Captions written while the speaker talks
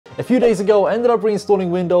A few days ago, I ended up reinstalling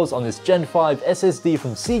Windows on this Gen 5 SSD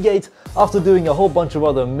from Seagate after doing a whole bunch of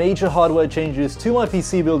other major hardware changes to my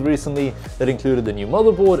PC build recently that included a new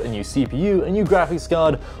motherboard, a new CPU, a new graphics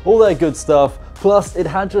card, all that good stuff. Plus, it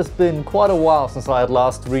had just been quite a while since I had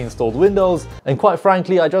last reinstalled Windows, and quite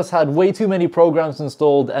frankly, I just had way too many programs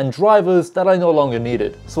installed and drivers that I no longer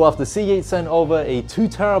needed. So after Seagate sent over a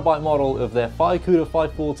 2TB model of their FireCuda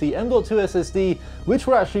 540 M.2 SSD, which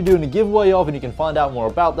we're actually doing a giveaway of, and you can find out more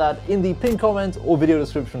about that in the pinned comment or video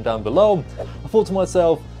description down below, I thought to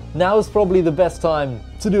myself, now is probably the best time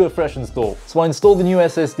to do a fresh install. So I installed the new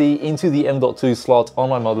SSD into the M.2 slot on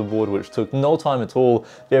my motherboard, which took no time at all.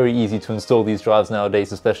 Very easy to install these drives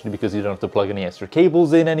nowadays, especially because you don't have to plug any extra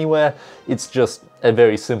cables in anywhere. It's just a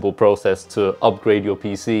very simple process to upgrade your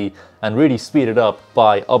PC and really speed it up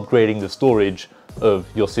by upgrading the storage of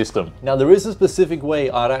your system. Now, there is a specific way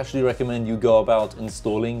I'd actually recommend you go about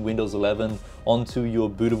installing Windows 11 onto your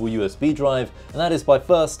bootable USB drive, and that is by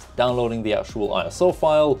first downloading the actual ISO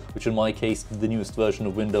file, which in my case, the newest version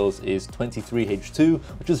of Windows is 23H2,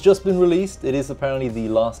 which has just been released. It is apparently the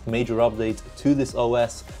last major update to this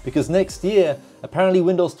OS, because next year, apparently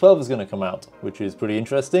Windows 12 is going to come out, which is pretty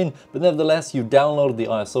interesting. But nevertheless, you download the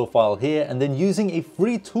ISO file here, and then using a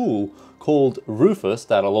free tool called Rufus,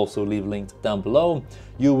 that I'll also leave linked down below,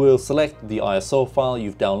 you will select the ISO file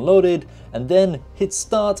you've downloaded and then hit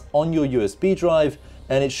start on your USB drive,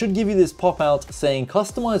 and it should give you this pop-out saying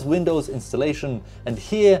customize Windows installation. And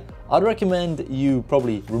here I'd recommend you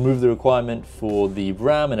probably remove the requirement for the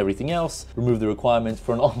RAM and everything else, remove the requirement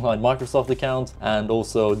for an online Microsoft account, and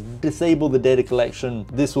also disable the data collection.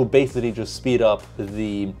 This will basically just speed up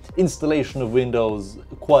the installation of Windows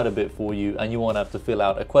quite a bit for you, and you won't have to fill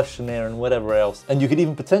out a questionnaire and whatever else. And you could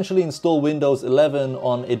even potentially install Windows 11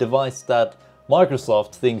 on a device that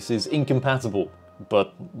Microsoft thinks is incompatible.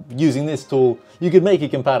 But using this tool, you could make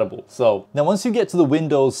it compatible. So now once you get to the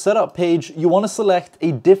Windows setup page, you want to select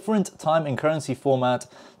a different time and currency format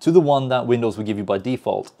to the one that Windows will give you by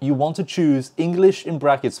default. You want to choose English in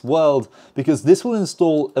brackets world, because this will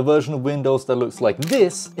install a version of Windows that looks like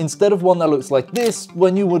this instead of one that looks like this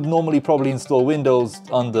when you would normally probably install Windows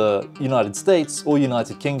under United States or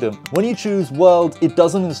United Kingdom. When you choose world, it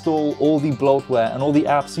doesn't install all the bloatware and all the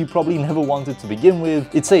apps you probably never wanted to begin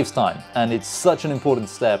with. It saves time, and it's such an important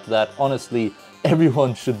step that honestly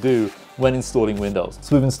everyone should do when installing Windows.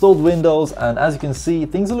 So we've installed Windows, and as you can see,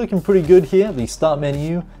 things are looking pretty good here. The start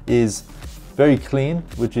menu is very clean,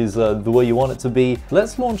 which is the way you want it to be.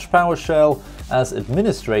 Let's launch PowerShell as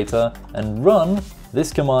administrator and run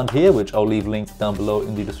this command here, which I'll leave linked down below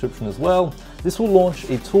in the description as well. This will launch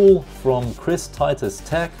a tool from Chris Titus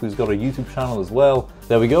Tech, who's got a YouTube channel as well.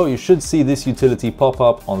 There we go, you should see this utility pop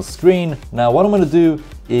up on screen. Now what I'm going to do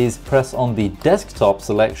is press on the desktop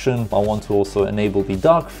selection. I want to also enable the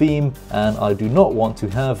dark theme, and I do not want to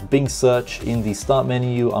have Bing search in the start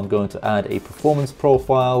menu. I'm going to add a performance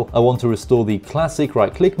profile. I want to restore the classic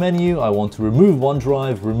right click menu. I want to remove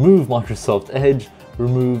OneDrive, remove Microsoft Edge,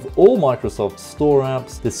 remove all Microsoft Store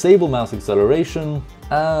apps, disable mouse acceleration,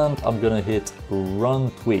 and I'm gonna hit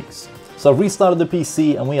run tweaks. So I've restarted the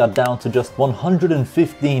PC and we are down to just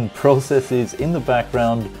 115 processes in the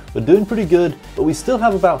background. We're doing pretty good, but we still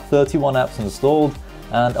have about 31 apps installed,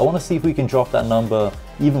 and I want to see if we can drop that number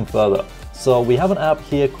even further. So we have an app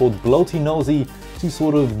here called Bloaty Nosy to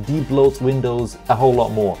sort of de-bloat Windows a whole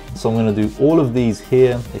lot more. So I'm going to do all of these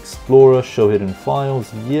here. Explorer, show hidden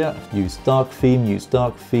files, yeah. Use dark theme,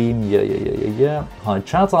 yeah. Hide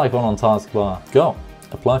chat icon on taskbar, go.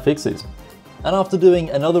 Apply fixes. And after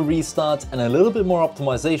doing another restart and a little bit more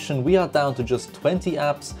optimization, we are down to just 20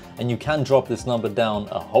 apps, and you can drop this number down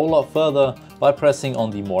a whole lot further by pressing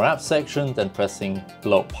on the more apps section, then pressing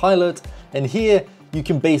bloat pilot. And here you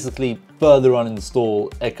can basically further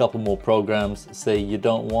uninstall a couple more programs. Say you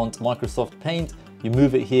don't want Microsoft Paint, you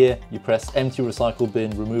move it here, you press empty recycle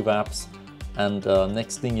bin, remove apps, and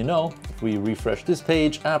next thing you know, if we refresh this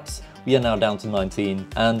page, apps, we are now down to 19.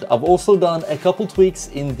 And I've also done a couple tweaks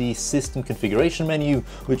in the system configuration menu,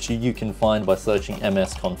 which you can find by searching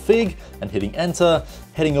msconfig and hitting enter,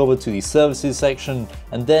 heading over to the services section,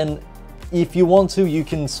 and then if you want to, you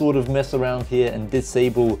can sort of mess around here and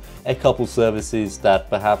disable a couple services that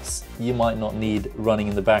perhaps you might not need running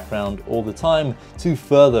in the background all the time to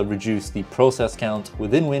further reduce the process count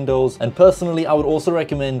within Windows. And personally, I would also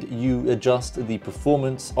recommend you adjust the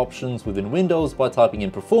performance options within Windows by typing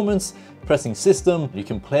in performance, pressing system. You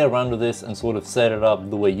can play around with this and sort of set it up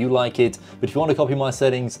the way you like it. But if you want to copy my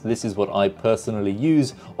settings, this is what I personally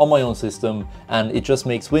use on my own system, and it just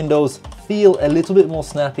makes Windows feel a little bit more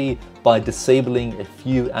snappy by disabling a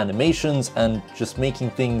few animations and just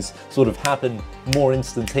making things sort of happen more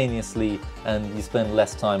instantaneously, and you spend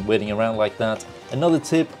less time waiting around like that. Another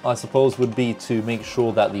tip, I suppose, would be to make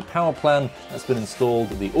sure that the power plan that's been installed,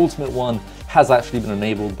 the ultimate one, has actually been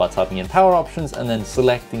enabled by typing in power options and then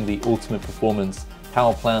selecting the ultimate performance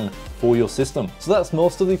power plan for your system. So that's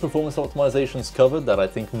most of the performance optimizations covered that I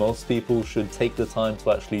think most people should take the time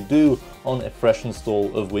to actually do on a fresh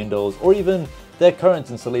install of Windows, or even their current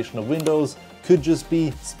installation of Windows could just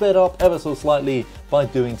be sped up ever so slightly by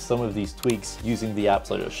doing some of these tweaks using the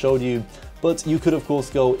apps I just showed you. But you could of course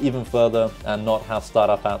go even further and not have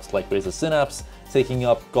startup apps like Razer Synapse taking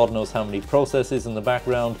up God knows how many processes in the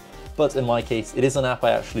background. But in my case, it is an app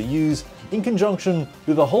I actually use in conjunction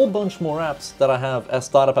with a whole bunch more apps that I have as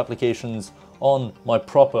startup applications on my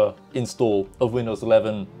proper install of Windows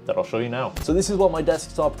 11 that I'll show you now. So this is what my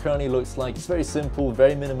desktop currently looks like. It's very simple,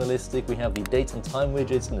 very minimalistic. We have the date and time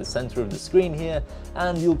widgets in the center of the screen here,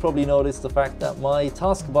 and you'll probably notice the fact that my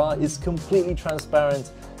taskbar is completely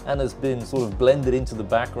transparent and has been sort of blended into the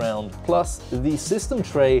background. Plus, the system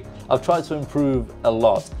tray I've tried to improve a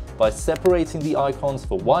lot by separating the icons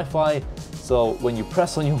for Wi-Fi. So when you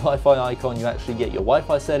press on your Wi-Fi icon, you actually get your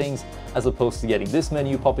Wi-Fi settings, as opposed to getting this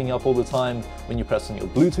menu popping up all the time. When you press on your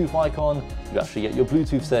Bluetooth icon, you actually get your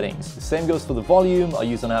Bluetooth settings. The same goes for the volume. I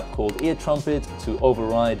use an app called Ear Trumpet to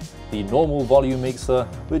override the normal volume mixer,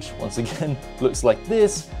 which once again looks like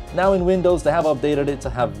this. Now in Windows, they have updated it to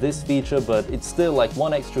have this feature, but it's still like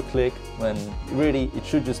one extra click when really it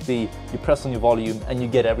should just be you press on your volume and you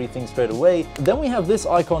get everything straight away. Then we have this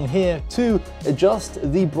icon here to adjust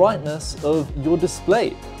the brightness of your display,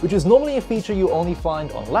 which is normally a feature you only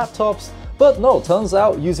find on laptops. But no, turns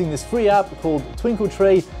out using this free app called Twinkle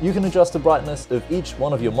Tray, you can adjust the brightness of each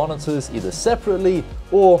one of your monitors either separately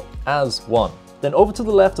or as one. Then over to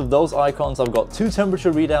the left of those icons, I've got two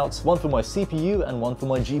temperature readouts, one for my CPU and one for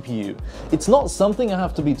my GPU. It's not something I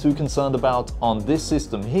have to be too concerned about on this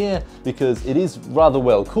system here because it is rather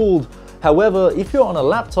well cooled. However, if you're on a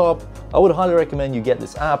laptop, I would highly recommend you get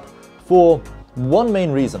this app for one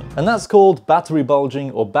main reason, and that's called battery bulging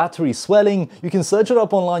or battery swelling. You can search it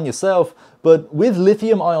up online yourself, but with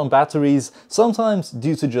lithium-ion batteries, sometimes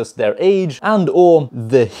due to just their age and or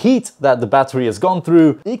the heat that the battery has gone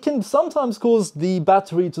through, it can sometimes cause the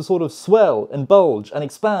battery to sort of swell and bulge and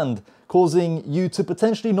expand, causing you to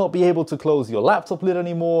potentially not be able to close your laptop lid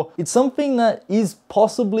anymore. It's something that is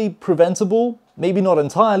possibly preventable, maybe not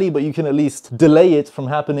entirely, but you can at least delay it from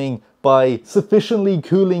happening by sufficiently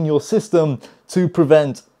cooling your system to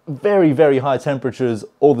prevent very, very high temperatures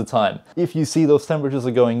all the time. If you see those temperatures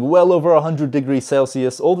are going well over 100 degrees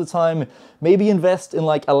Celsius all the time, maybe invest in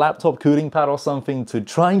like a laptop cooling pad or something to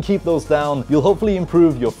try and keep those down. You'll hopefully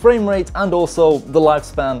improve your frame rate and also the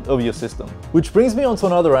lifespan of your system. Which brings me on to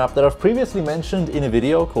another app that I've previously mentioned in a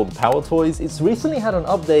video called Power Toys. It's recently had an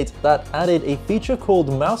update that added a feature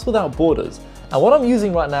called Mouse Without Borders. And what I'm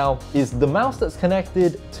using right now is the mouse that's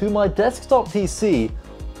connected to my desktop PC,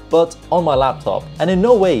 but on my laptop. And in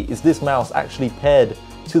no way is this mouse actually paired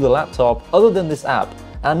to the laptop other than this app.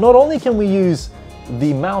 And not only can we use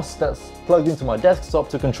the mouse that's plugged into my desktop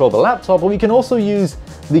to control the laptop, but we can also use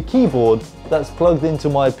the keyboard that's plugged into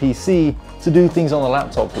my PC to do things on the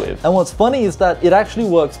laptop with. And what's funny is that it actually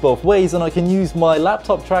works both ways, and I can use my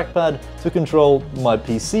laptop trackpad to control my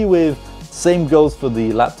PC with. Same goes for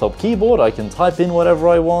the laptop keyboard. I can type in whatever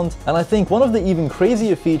I want. And I think one of the even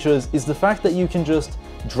crazier features is the fact that you can just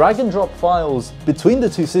drag and drop files between the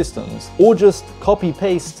two systems, or just copy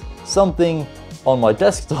paste something on my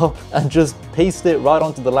desktop and just paste it right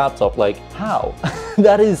onto the laptop. Like, how?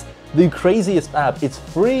 That is the craziest app. It's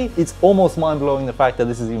free. It's almost mind-blowing the fact that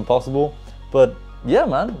this is even possible. But yeah,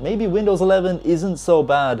 man, maybe Windows 11 isn't so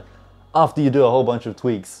bad after you do a whole bunch of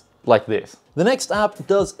tweaks like this. The next app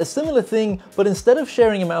does a similar thing, but instead of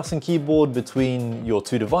sharing a mouse and keyboard between your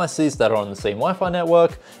two devices that are on the same Wi-Fi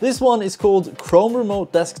network, this one is called Chrome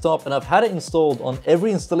Remote Desktop, and I've had it installed on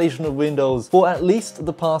every installation of Windows for at least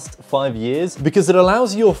the past 5 years because it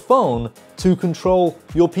allows your phone to control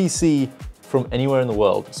your PC from anywhere in the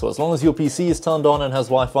world. So as long as your PC is turned on and has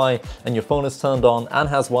Wi-Fi, and your phone is turned on and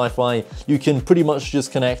has Wi-Fi, you can pretty much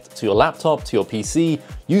just connect to your laptop, to your PC,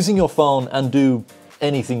 using your phone and do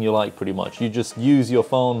anything you like pretty much. You just use your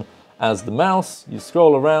phone as the mouse, you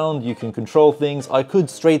scroll around, you can control things. I could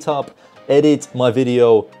straight up edit my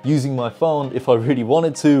video using my phone if I really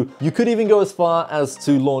wanted to. You could even go as far as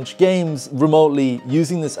to launch games remotely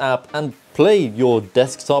using this app and play your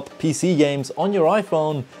desktop PC games on your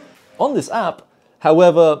iPhone on this app.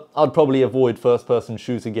 However, I'd probably avoid first-person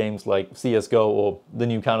shooter games like CSGO or the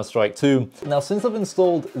new Counter-Strike 2. Now, since I've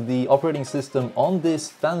installed the operating system on this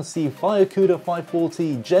fancy Firecuda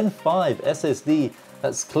 540 Gen 5 SSD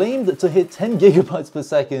that's claimed to hit 10 gigabytes per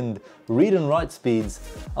second read and write speeds,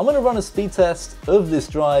 I'm going to run a speed test of this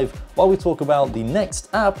drive while we talk about the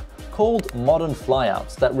next app called Modern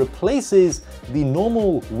Flyouts that replaces the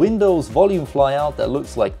normal Windows volume flyout that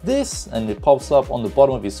looks like this and it pops up on the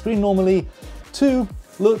bottom of your screen normally, to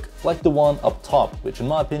look like the one up top, which in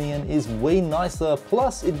my opinion is way nicer,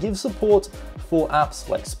 plus it gives support for apps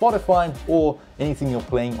like Spotify or anything you're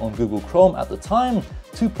playing on Google Chrome at the time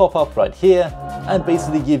to pop up right here and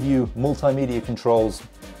basically give you multimedia controls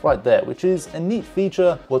right there, which is a neat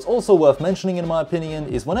feature. What's also worth mentioning in my opinion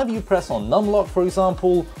is whenever you press on numlock, for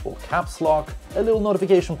example, or caps lock, a little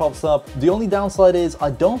notification pops up. The only downside is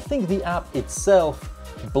I don't think the app itself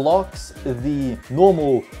blocks the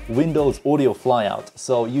normal Windows audio flyout.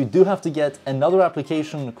 So you do have to get another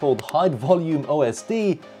application called Hide Volume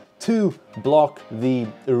OSD to block the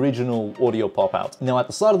original audio pop-out. Now at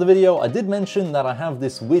the start of the video, I did mention that I have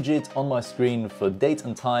this widget on my screen for date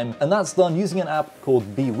and time, and that's done using an app called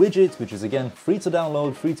BWidget, which is again free to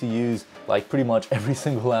download, free to use, like pretty much every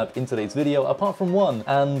single app in today's video, apart from one.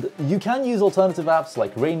 And you can use alternative apps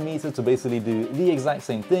like Rainmeter to basically do the exact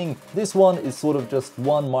same thing. This one is sort of just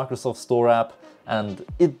one Microsoft Store app, and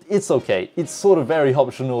it's okay. It's sort of very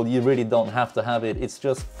optional, you really don't have to have it. It's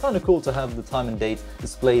just kind of cool to have the time and date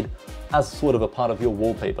displayed as sort of a part of your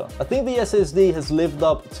wallpaper. I think the SSD has lived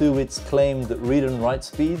up to its claimed read and write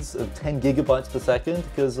speeds of 10 gigabytes per second,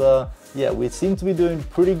 because yeah, we seem to be doing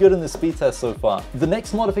pretty good in the speed test so far. The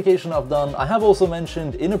next modification I've done, I have also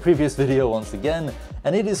mentioned in a previous video once again,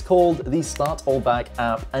 and it is called the Start All Back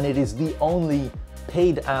app, and it is the only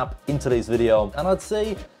paid app in today's video, and I'd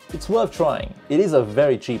say it's worth trying. It is a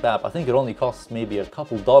very cheap app. I think it only costs maybe a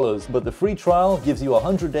couple dollars, but the free trial gives you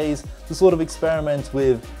 100 days to sort of experiment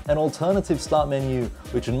with an alternative start menu,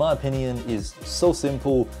 which in my opinion is so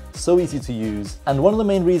simple, so easy to use. And one of the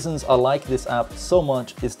main reasons I like this app so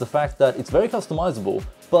much is the fact that it's very customizable,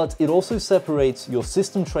 but it also separates your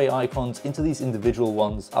system tray icons into these individual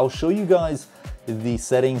ones. I'll show you guys the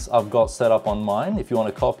settings I've got set up on mine if you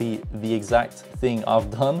want to copy the exact thing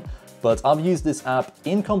I've done. But I've used this app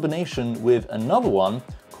in combination with another one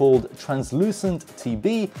called Translucent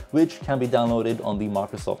TB, which can be downloaded on the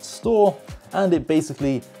Microsoft Store, and it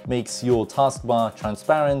basically makes your taskbar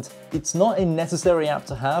transparent. It's not a necessary app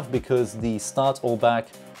to have because the Start All Back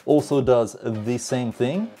also does the same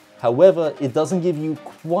thing. However, it doesn't give you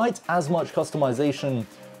quite as much customization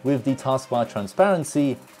with the taskbar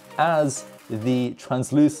transparency as the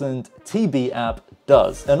Translucent TB app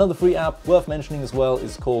does. Another free app worth mentioning as well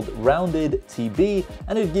is called Rounded TB,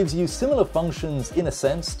 and it gives you similar functions in a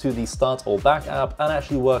sense to the Start All Back app and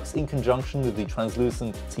actually works in conjunction with the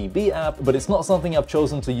Translucent TB app, but it's not something I've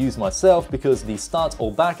chosen to use myself because the Start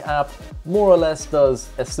All Back app more or less does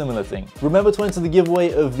a similar thing. Remember to enter the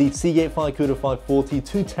giveaway of the Seagate Firecuda 540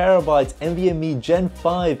 2TB NVMe Gen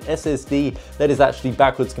 5 SSD that is actually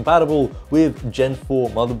backwards compatible with Gen 4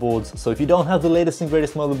 motherboards. So if you don't have the latest and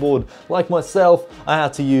greatest motherboard like myself, I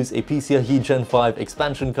had to use a PCIe Gen 5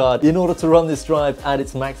 expansion card in order to run this drive at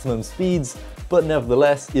its maximum speeds, but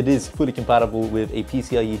nevertheless, it is fully compatible with a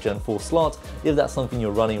PCIe Gen 4 slot if that's something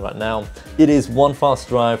you're running right now. It is one fast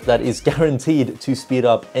drive that is guaranteed to speed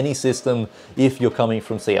up any system if you're coming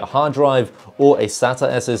from, say, a hard drive or a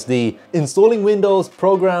SATA SSD. Installing Windows,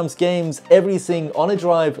 programs, games, everything on a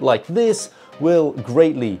drive like this will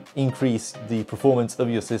greatly increase the performance of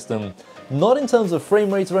your system. Not in terms of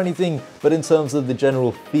frame rate or anything, but in terms of the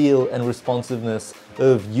general feel and responsiveness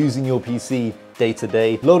of using your PC day to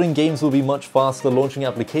day. Loading games will be much faster, launching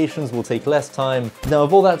applications will take less time. Now,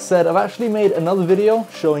 with all that said, I've actually made another video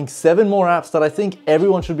showing 7 more apps that I think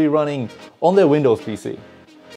everyone should be running on their Windows PC.